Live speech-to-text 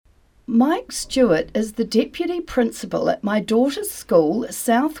Mike Stewart is the Deputy Principal at my daughter's school,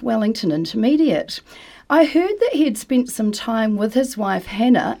 South Wellington Intermediate. I heard that he had spent some time with his wife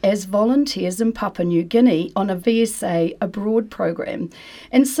Hannah as volunteers in Papua New Guinea on a VSA abroad program.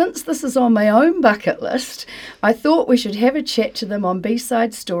 And since this is on my own bucket list, I thought we should have a chat to them on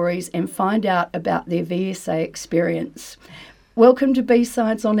B-Side Stories and find out about their VSA experience. Welcome to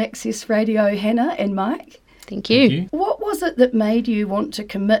B-Sides on Access Radio, Hannah and Mike. Thank you. Thank you. What was it that made you want to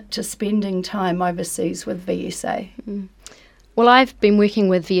commit to spending time overseas with VSA? Well, I've been working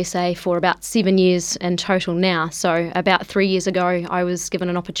with VSA for about 7 years in total now. So about 3 years ago, I was given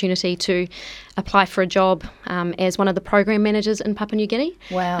an opportunity to apply for a job as one of the program managers in Papua New Guinea.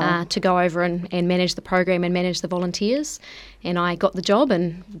 Wow. To go over and manage the program and manage the volunteers. And I got the job,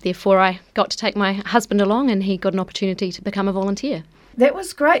 and therefore I got to take my husband along, and he got an opportunity to become a volunteer. That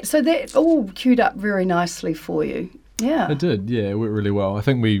was great. So that all queued up very nicely for you. Yeah. It did, yeah, it went really well. I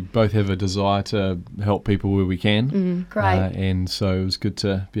think we both have a desire to help people where we can. Great. And so it was good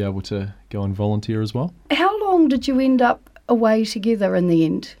to be able to go and volunteer as well. How long did you end up away together in the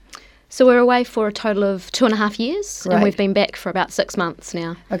end? So we're away for a total of 2.5 years, Great. and we've been back for about 6 months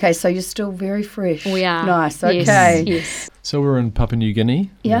now. Okay, so you're still very fresh. We are. Nice, Yes, okay. yes. So we're in Papua New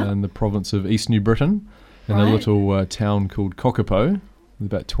Guinea, Yeah. in the province of East New Britain, in a Right. little town called Kokopo,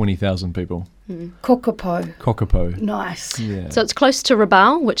 with about 20,000 people. Kokopo. Kokopo. Nice. Yeah. So it's close to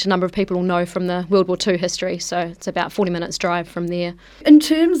Rabaul, which a number of people will know from the World War II history. So it's about 40 minutes drive from there. In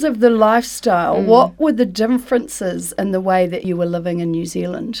terms of the lifestyle, what were the differences in the way that you were living in New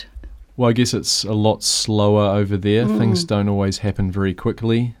Zealand? Well, I guess it's a lot slower over there. Things don't always happen very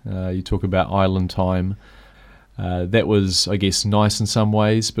quickly. You talk about island time. That was, I guess, nice in some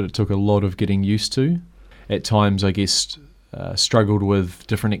ways, but it took a lot of getting used to. At times, I guess, struggled with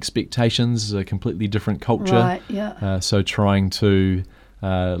different expectations, a completely different culture. Right, yeah. So trying to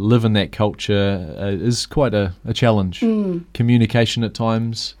live in that culture is quite a challenge. Communication at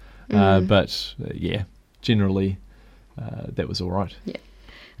times, but generally that was all right. Yeah.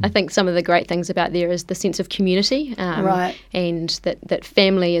 I think some of the great things about there is the sense of community, Right. and that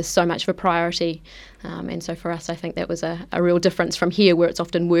family is so much of a priority. And so for us, I think that was a real difference from here, where it's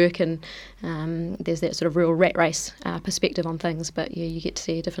often work and there's that sort of real rat race perspective on things. But yeah, you get to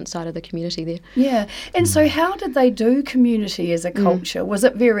see a different side of the community there. Yeah. And so how did they do community as a culture? Was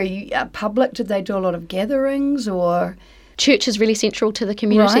it very public? Did they do a lot of gatherings or... Church is really central to the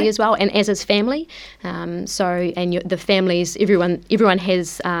community Right. as well, and as is family. The families, everyone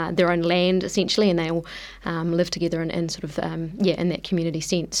has their own land essentially, and they all live together in sort of in that community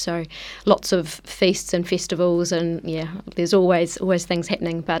sense. So lots of feasts and festivals, and there's always things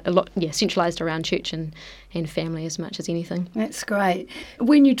happening, but a lot centralised around church and family as much as anything. That's great.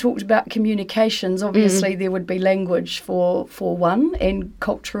 When you talked about communications, obviously there would be language for one and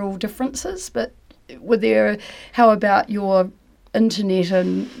cultural differences, but how about your internet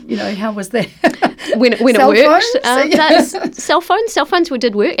and, how was that? When Cell it worked. phones? Cell phones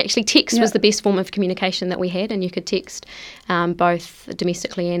did work. Actually, text was the best form of communication that we had, and you could text both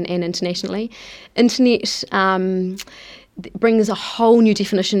domestically and internationally. Internet brings a whole new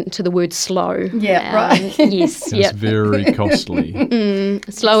definition to the word slow. Yeah, right. Yes, It's very costly.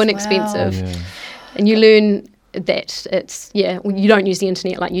 slow and expensive. Yeah. And you learn that you don't use the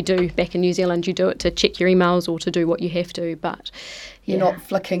internet like you do back in New Zealand. You do it to check your emails or to do what you have to, but You're not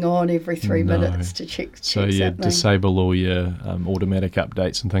flicking on every 3 No. minutes to check So something. you disable all your automatic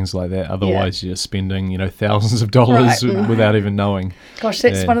updates and things like that. Otherwise, you're spending thousands of dollars Right. without even knowing. Gosh,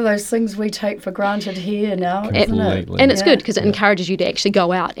 that's Yeah. one of those things we take for granted here now, isn't it? Completely. And it's Yeah. good because it encourages you to actually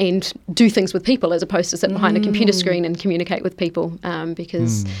go out and do things with people as opposed to sit behind a computer screen and communicate with people,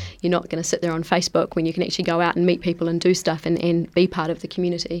 because you're not going to sit there on Facebook when you can actually go out and meet people and do stuff and be part of the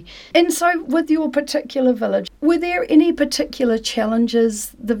community. And so with your particular village, were there any particular challenges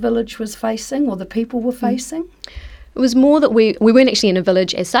the village was facing or the people were facing? It was more that we weren't actually in a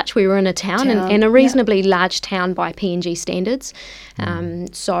village as such. We were in a town, and a reasonably large town by PNG standards.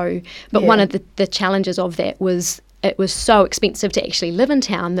 But one of the challenges of that was it was so expensive to actually live in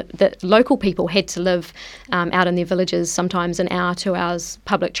town that local people had to live out in their villages, sometimes an hour, 2 hours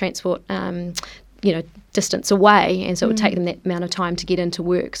public transport, distance away, and so it would take them that amount of time to get into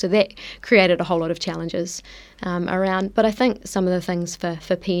work. So that created a whole lot of challenges around. But I think some of the things for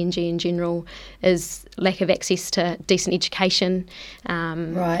PNG in general is lack of access to decent education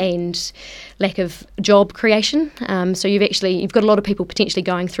and lack of job creation. So you've got a lot of people potentially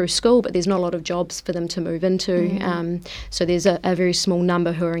going through school, but there's not a lot of jobs for them to move into. So there's a very small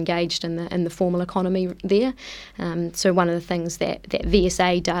number who are engaged in the formal economy there. So one of the things that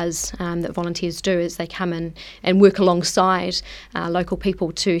VSA does, that volunteers do, is they come come in and work alongside local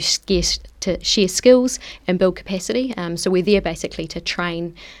people to share skills and build capacity. So we're there basically to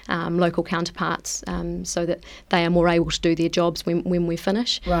train local counterparts so that they are more able to do their jobs when we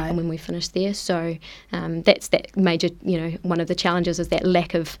finish and when we finish there. So that's that major, one of the challenges is that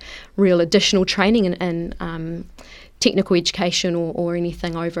lack of real additional training and technical education or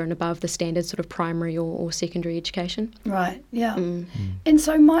anything over and above the standard sort of primary or secondary education. Right, yeah. And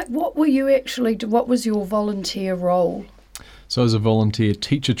so, Mike, what was your volunteer role? So I was a volunteer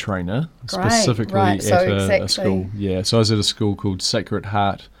teacher trainer, specifically at a school. Yeah, so I was at a school called Sacred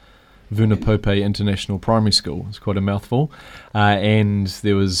Heart Vunapope International Primary School. It's quite a mouthful. And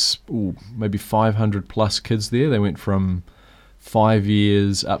there was maybe 500 plus kids there. They went from 5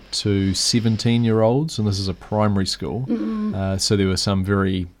 years up to 17-year-olds, and this is a primary school. So there were some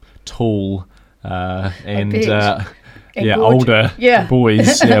very tall and older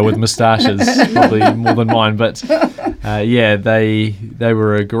boys with moustaches, probably more than mine. But they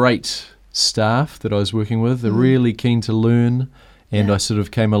were a great staff that I was working with. They're really keen to learn, and I sort of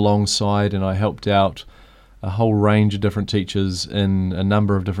came alongside and I helped out a whole range of different teachers in a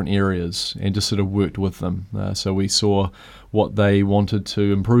number of different areas and just sort of worked with them. So we saw what they wanted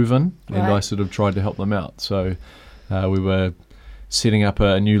to improve in, and I sort of tried to help them out. So we were setting up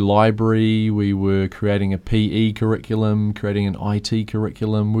a new library, we were creating a PE curriculum, creating an IT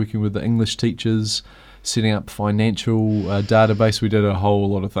curriculum, working with the English teachers, setting up financial database. We did a whole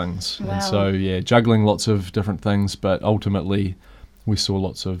lot of things. Wow. And so, juggling lots of different things, but ultimately we saw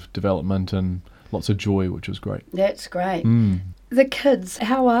lots of development and lots of joy, which was great. That's great. The kids,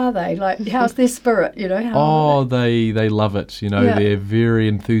 how are they? Like, how's their spirit? They love it. They're very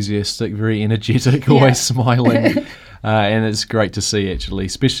enthusiastic, very energetic, always smiling. And it's great to see, actually,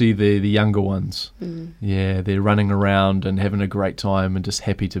 especially the younger ones. Yeah, they're running around and having a great time and just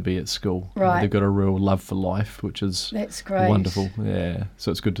happy to be at school. Right. They've got a real love for life, which is wonderful. Yeah,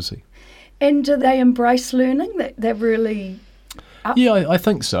 so it's good to see. And do they embrace learning? They're really Yeah, I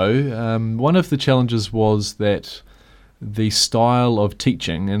think so. One of the challenges was that the style of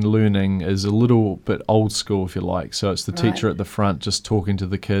teaching and learning is a little bit old school, if you like. So it's the teacher at the front just talking to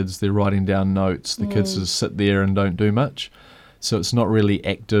the kids, they're writing down notes, the kids just sit there and don't do much. So it's not really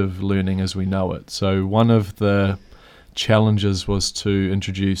active learning as we know it. So one of the challenges was to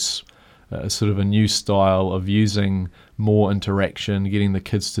introduce sort of a new style of using more interaction, getting the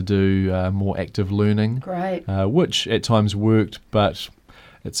kids to do more active learning, which at times worked, but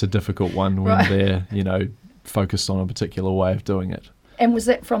it's a difficult one when they're, focused on a particular way of doing it. And was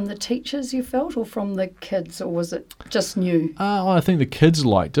that from the teachers, you felt, or from the kids, or was it just new? I think the kids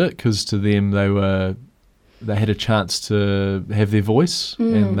liked it because to them they had a chance to have their voice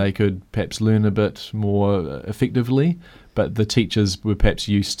and they could perhaps learn a bit more effectively, but the teachers were perhaps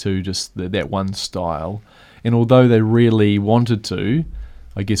used to just that one style. And although they really wanted to,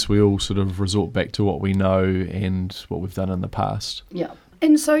 I guess we all sort of resort back to what we know and what we've done in the past. Yeah.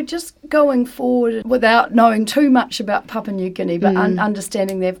 And so just going forward, without knowing too much about Papua New Guinea, but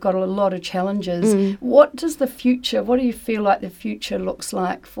understanding they've got a lot of challenges, what do you feel like the future looks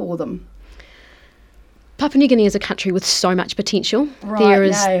like for them? Papua New Guinea is a country with so much potential. There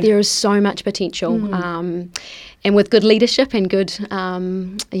is so much potential. And with good leadership and good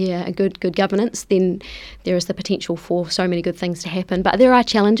governance, then there is the potential for so many good things to happen. But there are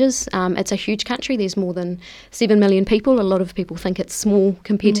challenges. It's a huge country. There's more than 7 million people. A lot of people think it's small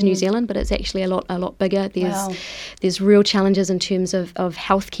compared to New Zealand, but it's actually a lot bigger. There's real challenges in terms of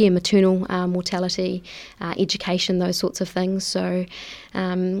healthcare, maternal mortality, education, those sorts of things. So,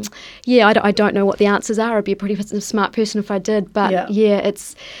 I don't know what the answers are. I'd be a pretty smart person if I did. But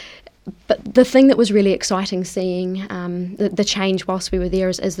But the thing that was really exciting seeing the change whilst we were there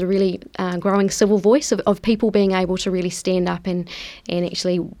is the really growing civil voice of people being able to really stand up and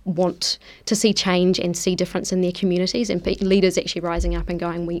actually want to see change and see difference in their communities, and leaders actually rising up and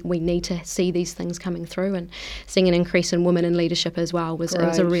going, we need to see these things coming through, and seeing an increase in women in leadership as well was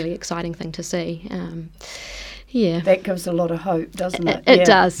a really exciting thing to see. That gives a lot of hope, doesn't it? It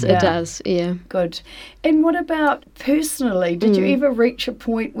does, yeah. Good. And what about personally? Did you ever reach a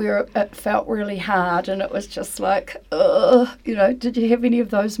point where it felt really hard and it was just like, did you have any of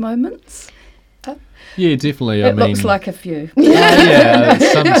those moments? Yeah, definitely. It looks like a few.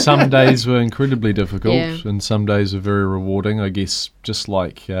 Some days were incredibly difficult and some days were very rewarding, I guess, just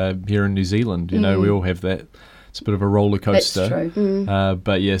like here in New Zealand. We all have that. It's a bit of a roller coaster. That's true.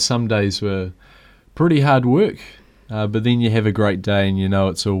 But some days were pretty hard work, but then you have a great day and you know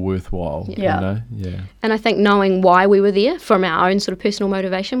it's all worthwhile. Yeah. You know? Yeah. And I think knowing why we were there from our own sort of personal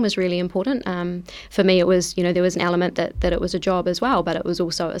motivation was really important. For me, it was, there was an element that it was a job as well, but it was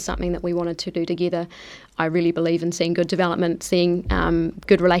also something that we wanted to do together. I really believe in seeing good development, seeing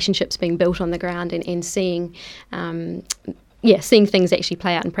good relationships being built on the ground, and seeing seeing things actually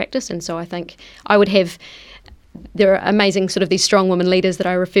play out in practice. And so I think I would have... There are amazing sort of these strong women leaders that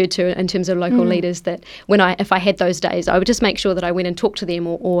I referred to in terms of local leaders, that if I had those days, I would just make sure that I went and talked to them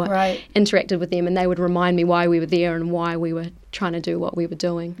or interacted with them, and they would remind me why we were there and why we were trying to do what we were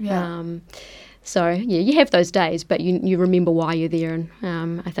doing. Yeah. You have those days, but you remember why you're there,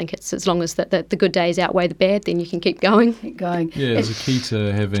 and I think it's as long as the good days outweigh the bad, then you can keep going. Keep going. Yeah, there's a key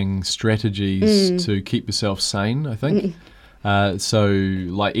to having strategies to keep yourself sane, I think.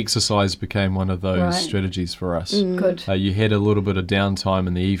 Like exercise became one of those strategies for us. Good. You had a little bit of downtime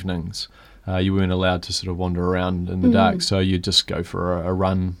in the evenings. You weren't allowed to sort of wander around in the dark, so you'd just go for a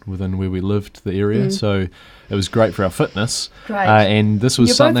run within where we lived, the area. So it was great for our fitness. Great. And this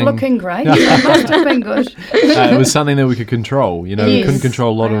was something... You're both looking great. It must have been good. It was something that we could control. We couldn't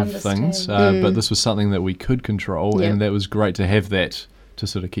control a lot of understand. things, but this was something that we could control, and that was great to have that to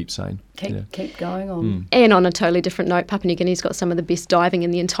sort of keep sane. Keep going on. And on a totally different note, Papua New Guinea's got some of the best diving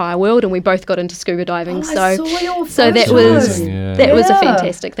in the entire world, and we both got into scuba diving. I saw your so that photos. was a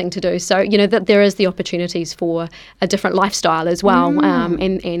fantastic thing to do. So that there is the opportunities for a different lifestyle as well,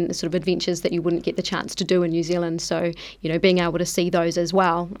 and sort of adventures that you wouldn't get the chance to do in New Zealand. So being able to see those as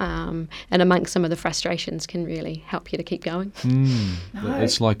well, and amongst some of the frustrations, can really help you to keep going.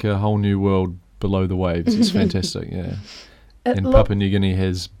 It's like a whole new world below the waves. It's fantastic. Yeah. Papua New Guinea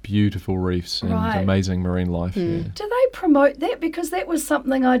has beautiful reefs and amazing marine life. Yeah. Do they promote that? Because that was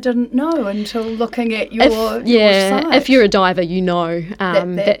something I didn't know until looking at your site. If you're a diver,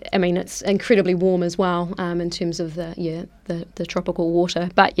 it's incredibly warm as well in terms of the tropical water.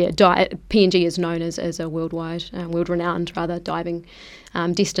 But PNG is known as a world-renowned diving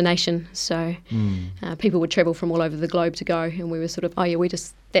destination. So people would travel from all over the globe to go, and we were sort of,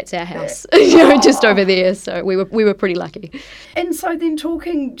 that's our house, just over there. So we were pretty lucky. And so then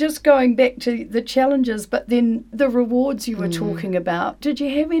going back to the challenges, but then the rewards you were talking about, did you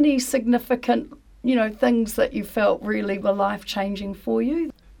have any significant, things that you felt really were life-changing for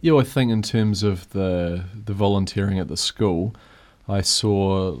you? Yeah, I think in terms of the volunteering at the school, I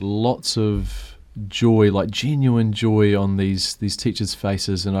saw lots of joy, like genuine joy on these teachers'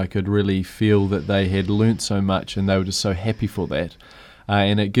 faces, and I could really feel that they had learnt so much and they were just so happy for that.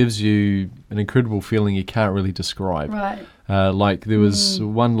 And it gives you an incredible feeling you can't really describe. Right. Like there was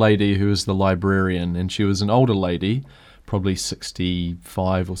one lady who was the librarian, and she was an older lady, probably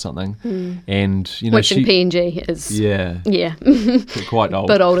 65 or something. And which in PNG is quite old,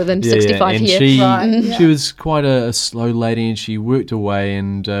 but older than 65 and here. She was quite a slow lady, and she worked away,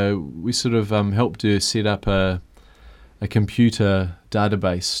 and we sort of helped her set up a computer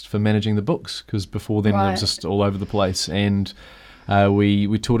database for managing the books, because before then it was just all over the place. And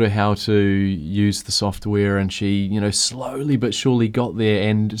we taught her how to use the software, and she, slowly but surely got there,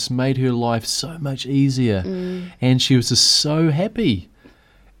 and it's made her life so much easier. And she was just so happy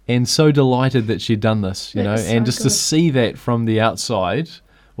and so delighted that she'd done this, and just to see that from the outside,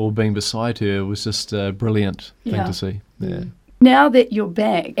 or being beside her, was just a brilliant thing to see. Yeah. Now that you're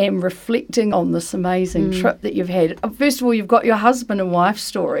back and reflecting on this amazing trip that you've had, first of all, you've got your husband and wife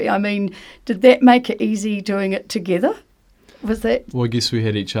story. I mean, did that make it easy doing it together? Was that? Well, I guess we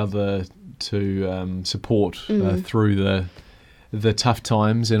had each other to support through the tough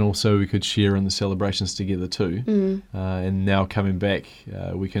times, and also we could share in the celebrations together too. And now coming back,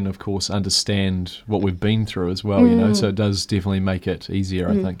 we can of course understand what we've been through as well. So it does definitely make it easier,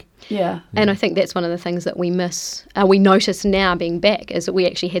 I think. Yeah. And I think that's one of the things that we miss. We notice now being back is that we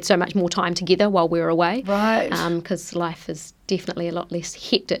actually had so much more time together while we were away. Right. Because life is definitely a lot less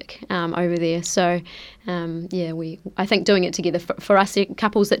hectic over there. So, I think doing it together for us,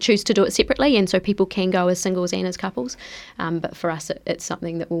 couples that choose to do it separately, and so people can go as singles and as couples. But for us, it's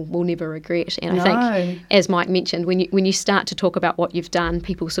something that we'll never regret. And I think, as Mike mentioned, when you start to talk about what you've done,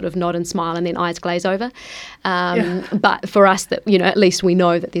 people sort of nod and smile, and then eyes glaze over. But for us, that at least we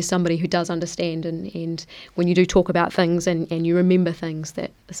know that there's somebody who does understand, and when you do talk about things and you remember things,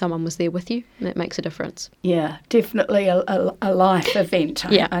 that someone was there with you, and it makes a difference. Yeah, definitely a life event,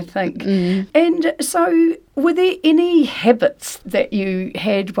 I think. And so were there any habits that you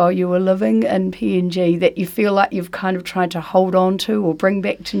had while you were living in PNG that you feel like you've kind of tried to hold on to or bring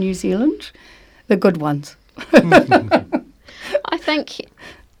back to New Zealand? The good ones. I think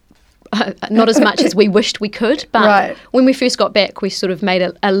not as much as we wished we could, but when we first got back, we sort of made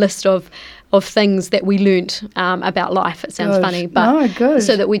a list of of things that we learnt about life. It sounds funny, but good.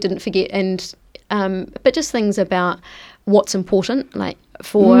 So that we didn't forget. And but just things about what's important, like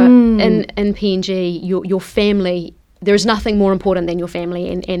for in PNG, your family. There is nothing more important than your family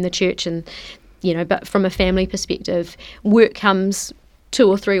and the church, and but from a family perspective, work comes 2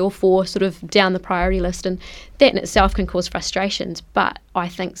 or 3 or 4 sort of down the priority list, and that in itself can cause frustrations. But I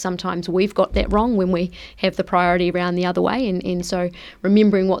think sometimes we've got that wrong when we have the priority around the other way, and so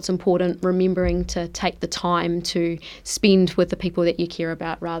remembering what's important, remembering to take the time to spend with the people that you care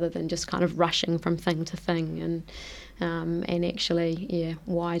about rather than just kind of rushing from thing to thing, and actually,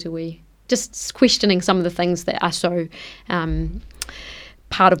 why do we just questioning some of the things that are so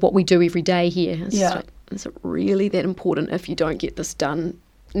part of what we do every day here. Is it really that important if you don't get this done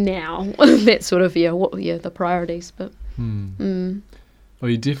now? That sort of, the priorities. But Well,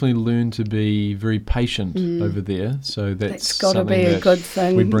 you definitely learn to be very patient over there. So that's got to be a good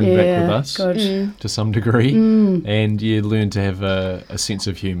thing. We bring back with us to some degree. And you learn to have a sense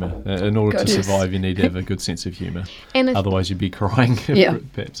of humour. In order to survive, you need to have a good sense of humour. Otherwise, you'd be crying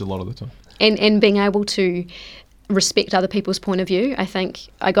perhaps a lot of the time. And being able to respect other people's point of view. I think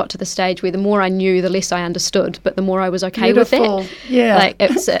I got to the stage where the more I knew, the less I understood, but the more I was okay with that. Yeah. Like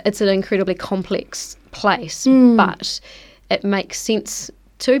it's an incredibly complex place, but it makes sense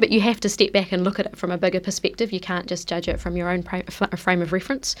too. But you have to step back and look at it from a bigger perspective. You can't just judge it from your own frame of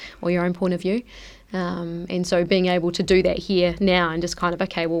reference or your own point of view. And so being able to do that here now and just kind of,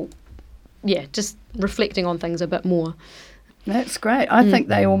 just reflecting on things a bit more. That's great. I think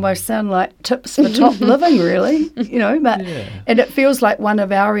they almost sound like tips for top living, really. But and it feels like one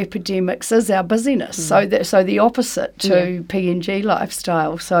of our epidemics is our busyness. So the opposite to PNG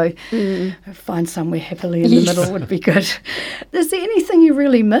lifestyle. So find somewhere happily in the middle would be good. Is there anything you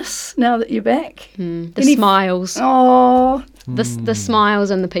really miss now that you're back? The smiles. Oh. The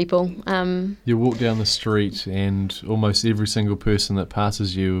smiles and the people. You walk down the street and almost every single person that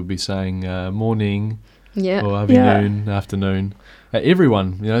passes you will be saying morning. Or afternoon.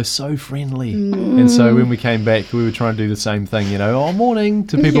 Everyone, so friendly. And so when we came back, we were trying to do the same thing, morning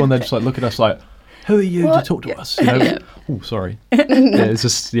to people, and they just look at us like, who are you to talk to us? Oh, sorry. It's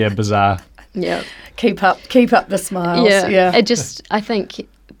just, bizarre. Yeah. Keep up the smiles. Yeah. I think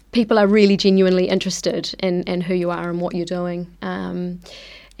people are really genuinely interested in who you are and what you're doing.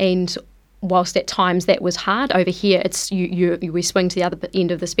 And whilst at times that was hard, over here it's we swing to the other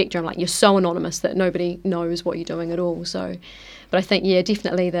end of the spectrum. Like, you're so anonymous that nobody knows what you're doing at all. So, but I think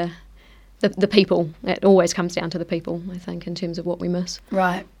definitely the people. It always comes down to the people, I think, in terms of what we miss.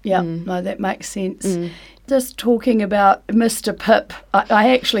 Right. Yeah. No, that makes sense. Just talking about Mr. Pip,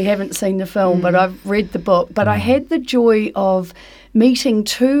 I actually haven't seen the film, but I've read the book. But I had the joy of meeting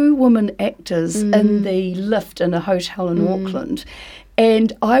 2 women actors in the lift in a hotel in Auckland.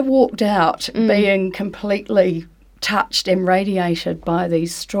 And I walked out being completely touched and radiated by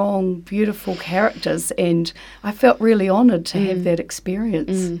these strong, beautiful characters, and I felt really honoured to have that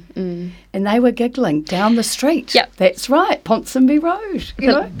experience. And they were giggling down the street. Yep. That's right, Ponsonby Road.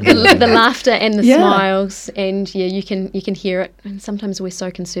 The laughter and the smiles, and you can hear it. And sometimes we're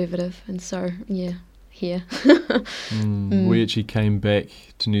so conservative, and so here. We actually came back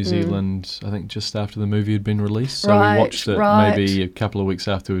to New Zealand, I think, just after the movie had been released. So we watched it maybe a couple of weeks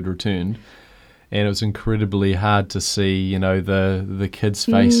after we'd returned. And it was incredibly hard to see, the kids'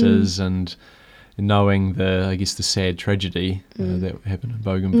 faces and knowing the sad tragedy that happened in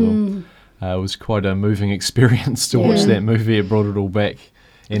Bougainville. It was quite a moving experience to watch that movie. It brought it all back.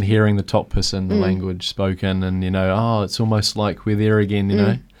 And hearing the Tokpas and the language spoken, and it's almost like we're there again,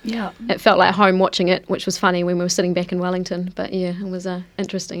 Yeah. It felt like home watching it, which was funny when we were sitting back in Wellington. But it was an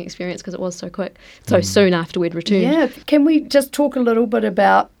interesting experience because it was so quick, so soon after we'd returned. Yeah. Can we just talk a little bit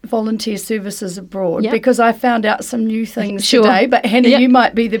about volunteer services abroad? Because I found out some new things today. But Hannah, you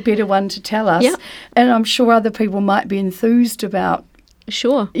might be the better one to tell us. Yeah. And I'm sure other people might be enthused about,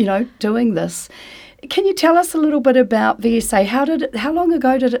 doing this. Can you tell us a little bit about VSA? How long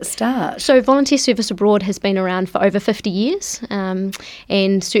ago did it start? So Volunteer Service Abroad has been around for over 50 years, and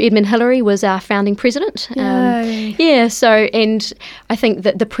Sir Edmund Hillary was our founding president. And I think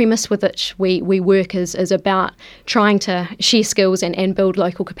that the premise with which we work is about trying to share skills and build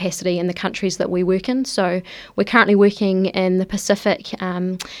local capacity in the countries that we work in. So we're currently working in the Pacific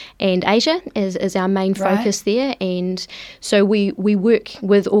and Asia is our main focus there, and so we work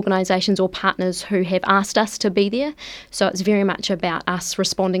with organisations or partners who have asked us to be there. So it's very much about us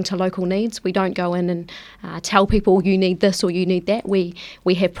responding to local needs. We don't go in and tell people you need this or you need that. We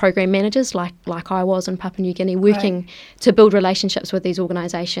have program managers like I was in Papua New Guinea working to build relationships with these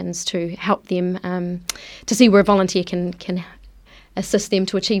organisations to help them to see where a volunteer can assist them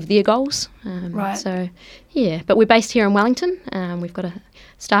to achieve their goals. Right. So, yeah, but we're based here in Wellington. We've got a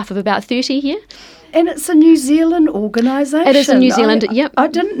staff of about 30 here. And it's a New Zealand organisation. It is in New Zealand, yep. I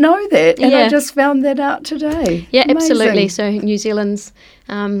didn't know that, and I Yeah. just found that out today. Yeah, Amazing. absolutely. So New Zealand's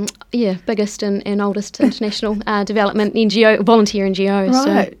biggest and oldest international development NGO, volunteer NGO.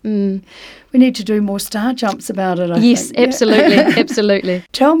 Right. So, We need to do more star jumps about it, I yes, think. Yeah. absolutely, absolutely.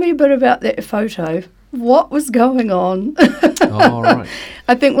 Tell me a bit about that photo. What was going on? Oh, right.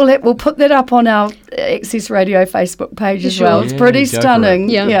 I think we'll put that up on our Access Radio Facebook page as Sure. well. It's pretty go for it. stunning.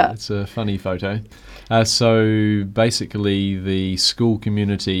 Yeah. It's a funny photo. So basically, the school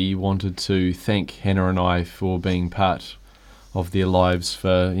community wanted to thank Hannah and I for being part of their lives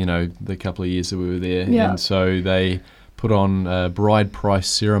for, the couple of years that we were there. Yeah. And so they put on a bride price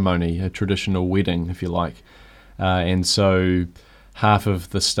ceremony, a traditional wedding, if you like. And so half of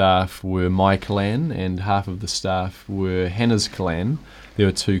the staff were my clan and half of the staff were Hannah's clan. There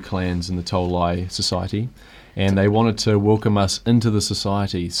were 2 clans in the Tolai Society, and they wanted to welcome us into the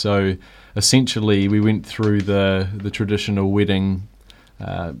society. So essentially we went through the traditional wedding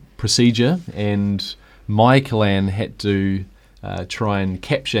procedure, and my clan had to try and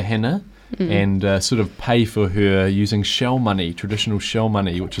capture Hannah and sort of pay for her using shell money, traditional shell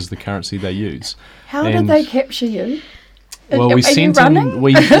money, which is the currency they use. How did they capture you? Well, Are we you sent running? in.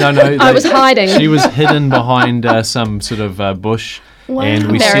 No. I was hiding. She was hidden behind some sort of bush, Wow.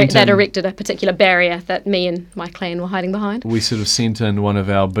 and we They'd sent in. erected a particular barrier that me and my clan were hiding behind. We sort of sent in one of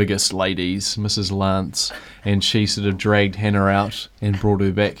our biggest ladies, Mrs. Lance, and she sort of dragged Hannah out and brought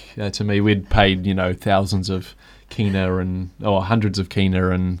her back to me. We'd paid, thousands of kina hundreds of kina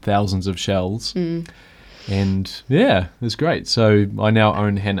and thousands of shells. And yeah, it was great. So I now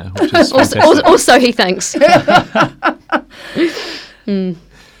own Hannah, which is fantastic. Also, he thinks.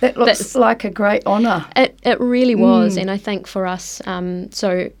 That looks like a great honour. It really was, and I think for us,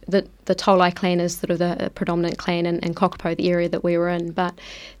 so the Tolai clan is sort of the predominant clan in Kokopo, the area that we were in, but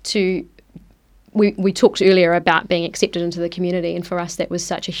we talked earlier about being accepted into the community, and for us that was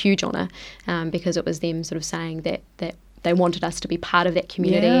such a huge honour because it was them sort of saying that they wanted us to be part of that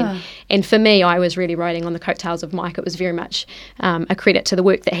community. Yeah. And for me, I was really riding on the coattails of Mike. It was very much a credit to the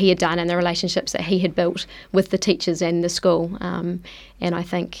work that he had done and the relationships that he had built with the teachers and the school. And I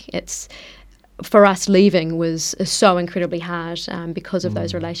think it's, for us, leaving was so incredibly hard because of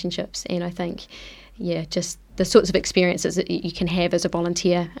those relationships. And I think, just the sorts of experiences that you can have as a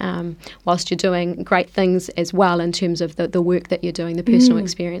volunteer whilst you're doing great things as well in terms of the work that you're doing, the personal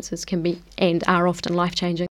experiences can be and are often life-changing.